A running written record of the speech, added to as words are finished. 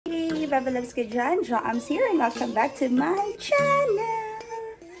bebelabs ka dyan, Joams here and welcome back to my channel!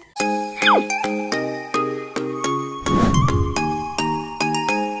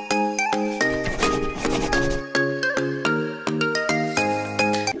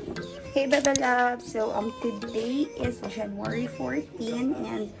 Hey bebelabs! So today is January 14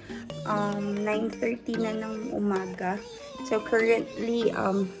 and 9:30 na ng umaga. So currently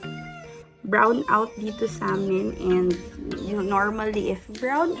brownout dito sa amin, and normally if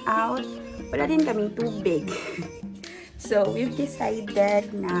brownout, wala din kaming tubig. So we've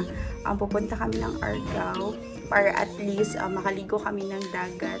decided na pupunta kami ng Argao para at least makaligo kami ng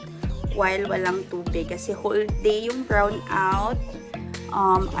dagat while walang tubig, kasi whole day yung brownout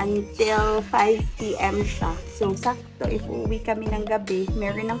until 5 PM siya. So sakto if uwi kami ng gabi,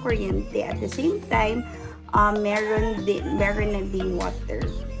 meron ng kuryente, at the same time meron na ding water.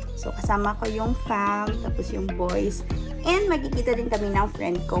 So, kasama ko yung fam, tapos yung boys. And magkikita din kami ng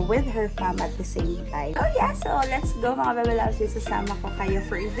friend ko with her fam at the same time. Oh yeah, so let's go mga bebelabs. Sasama ko kayo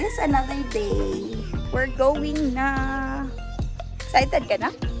for this another day. We're going na. Excited ka na?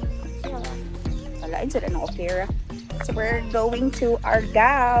 Walain sila ng opera. So, we're going to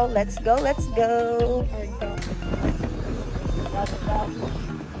Argao. Let's go, let's go. Argao.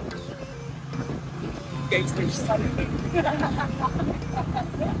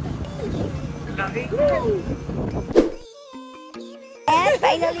 And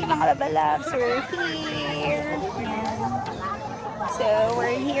finally mga bebelabs, we're here. So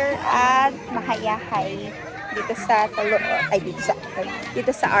we're here at Mahayahay dito sa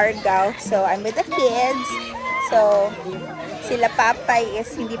dito sa Argao. So I'm with the kids. So sila Papay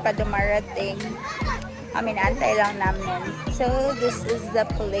is hindi pa dumarating. Antay lang namin. So this is the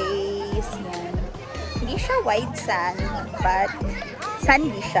place. Yan. Hindi siya white sand, but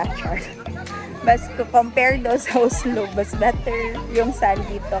sandy siya, char. Mas compare do sa Oslo, mas better yung sand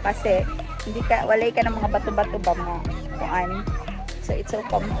dito kasi walay ka ng mga bato-bato ba mo kuan. So it's so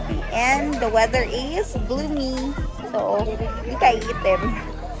comfy, and the weather is gloomy, so hindi ka iitim.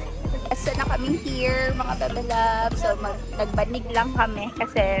 So na kami here mga bebelabs. So nagbanig lang kami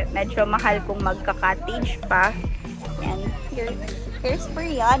kasi medyo mahal kung magka-cottage pa. And here's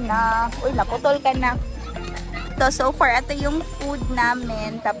Brianna. Uy, naputol ka na. So far, ito yung food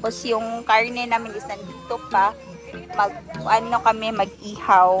namin. Tapos yung karne namin is nandito pa.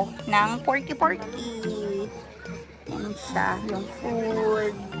 Mag-ihaw ng porky-porky. Yan siya, yung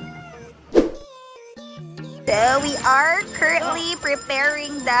food. So, we are currently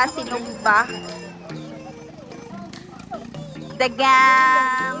preparing the sinugba.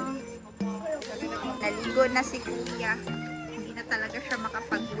 Dagang. Naligo na si Kuya. Hindi na talaga siya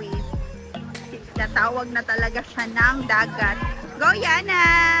makapag-wave. Natawag na talaga siya ng dagat. Go, Yana!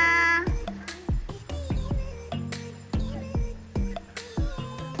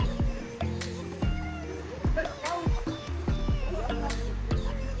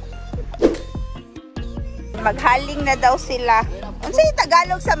 Maghaling na daw sila. Ano yung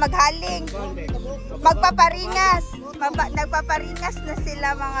Tagalog sa maghaling? Magpaparingas. Nagpaparingas na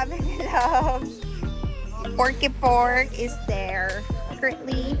sila mga bebelabs. Porky pork is there.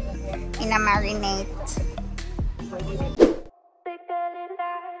 Currently in a marinate.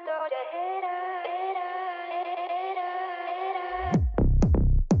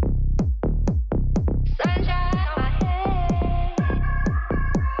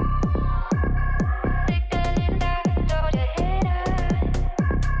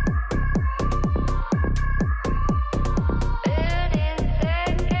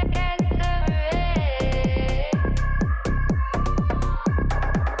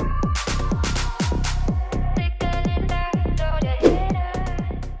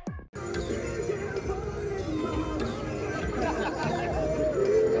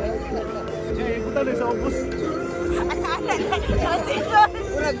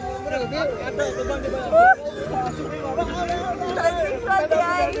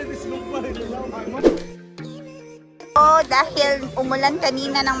 Dahil umulan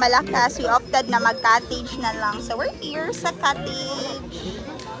kanina ng malakas, we opted na mag-cottage na lang. So we're here sa cottage.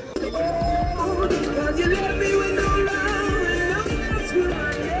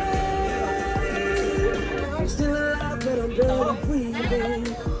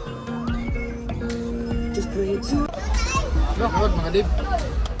 Nakawag mga dib.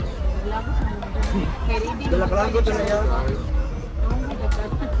 Dalakalagot na yan.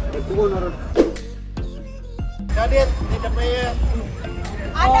 Nagpuko na rin. Kadit, hindi pa yan.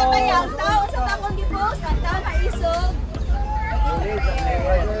 Ada ba yan? Tao sa takong gipost, ang tao na isog.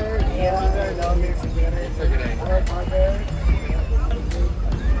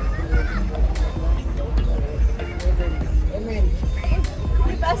 Amen.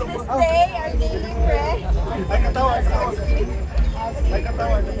 Because this day, our daily bread. Ay, katawan. Ay,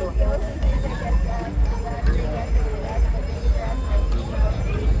 katawan.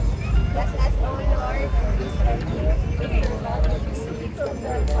 Bless us, O Lord.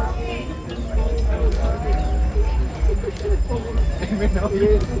 Amen.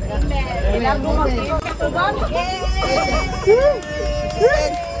 Ilang bumagay.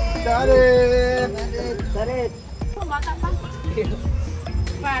 Yay! Darit! Darit. Mata pa.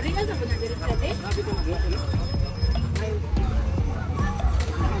 Pari na sa bunadiri tadi.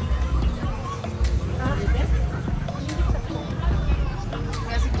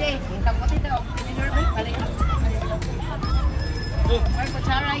 Kasi Jay, yung tapos ito, pinilor balik. Ay,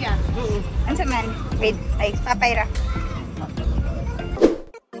 kutsara yan. Ano man? Wait, ay, papayra.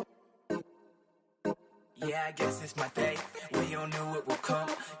 Yeah, I guess it's my day. We all knew it would come.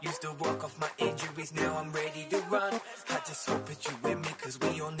 Used to walk off my injuries, now I'm ready to run. I just hope that you with me, cause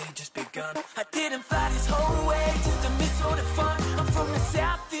we only just begun. I didn't fly this whole way just to miss all the fun. I'm from the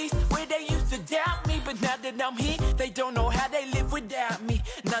southeast, where they used to doubt me, but now that I'm here, they don't know how they live without me.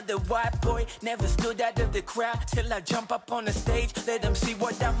 Another white boy, never stood out of the crowd, till I jump up on the stage, let them see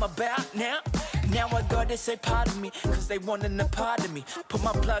what I'm about now. Now I gotta say pardon me, cause they wanting a part of me. Put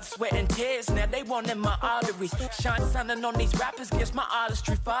my blood, sweat and tears, now they wanting my arteries. Shine shining on these rappers, guess my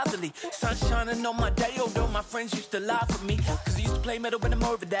artistry fatherly. Sun shining on my day, although my friends used to laugh at me, cause I used to play metal when I'm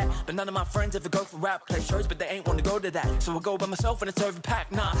over that. But none of my friends ever go for rap, play shows, but they ain't wanna go to that. So I go by myself and it's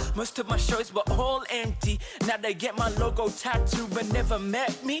overpacked, nah. Most of my shows were all empty, now they get my logo tattooed but never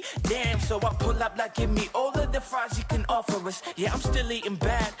met me. Damn, so I pull up like give me all of the fries you can offer us. Yeah, I'm still eating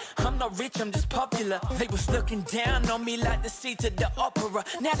bad, I'm not rich, I'm just popular. They was looking down on me like the seats of the opera.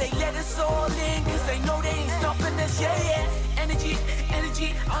 Now they let us all in, cause they know they ain't stopping us. Yeah, yeah. Energy,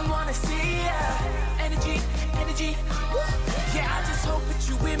 energy, I wanna see ya. Energy, energy. Yeah, I just hope that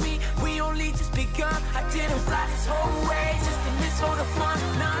you with me. We only just begun. I didn't fly this whole way just to miss all the fun.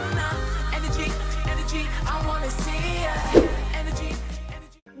 Nah, nah. Energy, energy, I wanna see ya. Energy,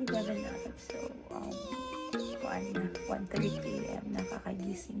 energy. Bebelabs. So, kuan na, 1:30 AM,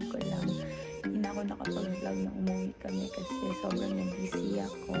 nakakagising ko lang. Hindi na ako nakapag-vlog nang umuwi kami kasi sobrang nag-busy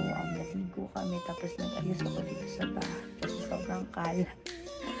ako. Naligo kami, tapos nag-ayos ako dito sa bahay kasi sobrang kalat.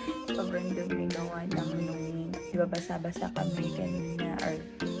 Sobrang dumi gawa ng nung basa-basa kami kanina or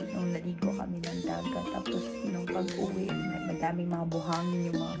nung naligo kami ng dagat. Tapos nung pag-uwi, madaming mga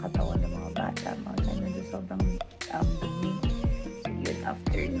buhangin yung mga katawan ng mga bata. Mga ganun, so sobrang dumi. Yun,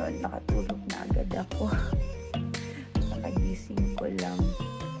 after nun, nakatulog na agad ako. Nakagising ko lang.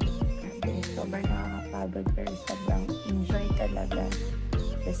 Sobrang nakakapagod pero sobrang enjoy talaga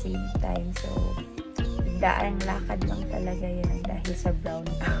at the same time. So, daang lakad lang talaga yan dahil sa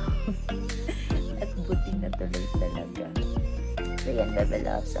brownout. At buti na tuloy talaga. So, yan,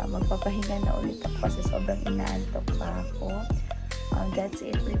 bebelabs. Magpapahinga na ulit ako kasi sobrang inaantok pa ako. That's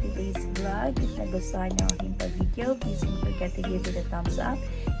it for today's vlog. If nagustuhan nyo aking video, please don't forget to give it a thumbs up.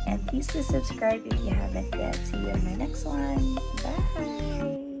 And please to subscribe if you haven't yet. See you in my next one.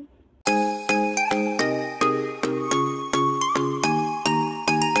 Bye!